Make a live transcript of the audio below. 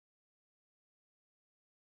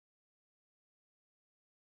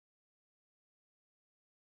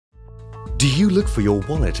Do you look for your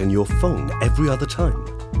wallet and your phone every other time?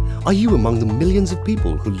 Are you among the millions of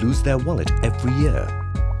people who lose their wallet every year?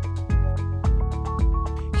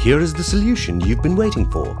 Here is the solution you've been waiting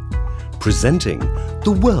for. Presenting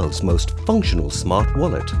the world's most functional smart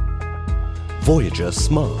wallet. Voyager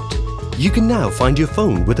Smart. You can now find your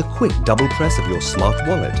phone with a quick double press of your smart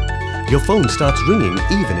wallet. Your phone starts ringing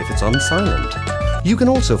even if it's on silent. You can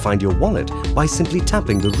also find your wallet by simply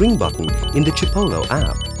tapping the ring button in the Chipolo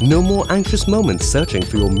app. No more anxious moments searching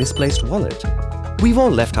for your misplaced wallet. We've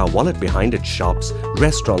all left our wallet behind at shops,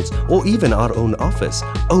 restaurants, or even our own office,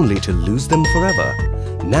 only to lose them forever.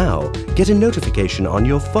 Now, get a notification on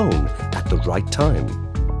your phone at the right time.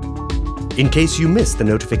 In case you missed the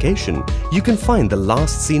notification, you can find the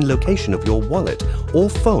last seen location of your wallet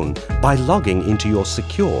or phone by logging into your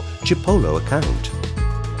secure Chipolo account.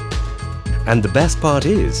 And the best part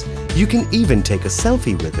is, you can even take a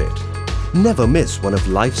selfie with it. Never miss one of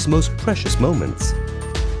life's most precious moments.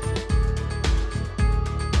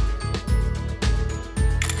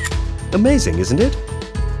 Amazing, isn't it?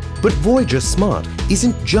 But Voyager Smart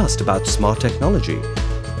isn't just about smart technology.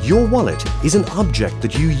 Your wallet is an object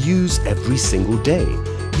that you use every single day.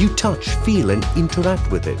 You touch, feel and interact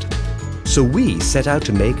with it. So we set out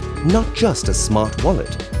to make not just a smart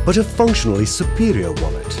wallet, but a functionally superior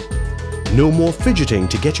wallet. No more fidgeting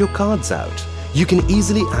to get your cards out. You can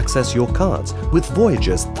easily access your cards with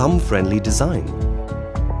Voyager's thumb-friendly design.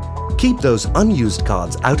 Keep those unused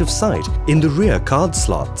cards out of sight in the rear card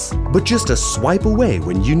slots, but just a swipe away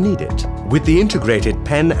when you need it. With the integrated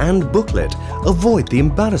pen and booklet, avoid the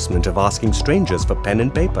embarrassment of asking strangers for pen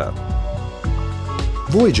and paper.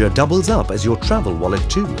 Voyager doubles up as your travel wallet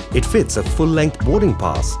too. It fits a full-length boarding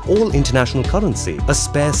pass, all international currency, a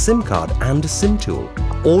spare SIM card and a SIM tool.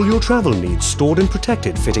 All your travel needs stored and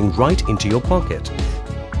protected, fitting right into your pocket.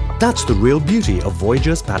 That's the real beauty of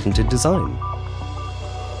Voyager's patented design.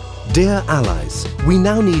 Dear allies, we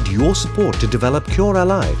now need your support to develop Cuir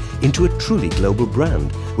into a truly global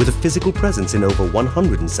brand with a physical presence in over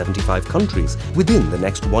 175 countries within the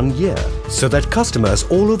next 1 year, so that customers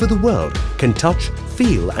all over the world can touch,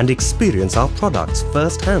 feel and experience our products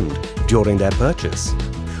firsthand during their purchase.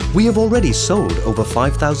 We have already sold over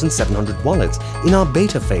 5,700 wallets in our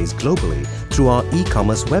beta phase globally through our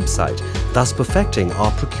e-commerce website, thus perfecting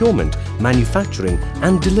our procurement, manufacturing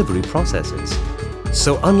and delivery processes.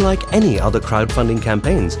 So unlike any other crowdfunding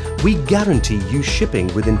campaigns, we guarantee you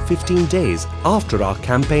shipping within 15 days after our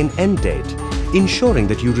campaign end date, ensuring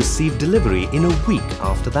that you receive delivery in a week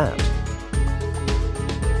after that.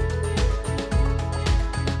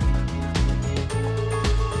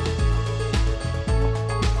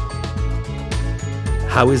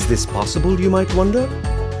 How is this possible, you might wonder?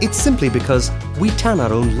 It's simply because we tan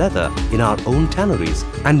our own leather in our own tanneries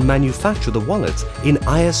and manufacture the wallets in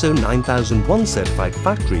ISO 9001 certified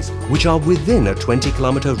factories which are within a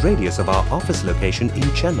 20-kilometer radius of our office location in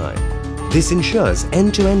Chennai. This ensures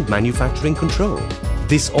end-to-end manufacturing control.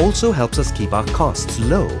 This also helps us keep our costs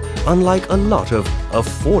low, unlike a lot of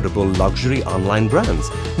affordable luxury online brands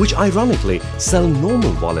which ironically sell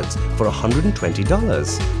normal wallets for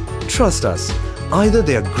 $120. Trust us, either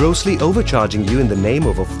they are grossly overcharging you in the name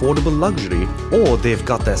of affordable luxury, or they've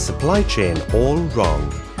got their supply chain all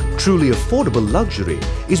wrong. Truly affordable luxury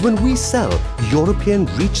is when we sell European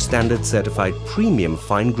REACH standard certified premium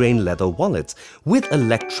fine-grain leather wallets with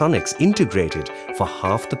electronics integrated for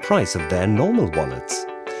half the price of their normal wallets.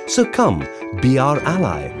 So come, be our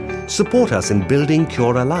ally. Support us in building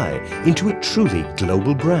Cuir into a truly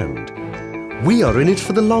global brand. We are in it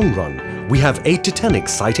for the long run. We have 8 to 10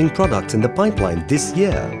 exciting products in the pipeline this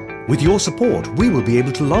year. With your support, we will be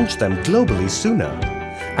able to launch them globally sooner.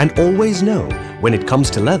 And always know, when it comes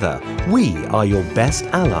to leather, we are your best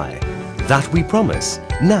ally. That we promise,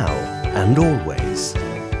 now and always.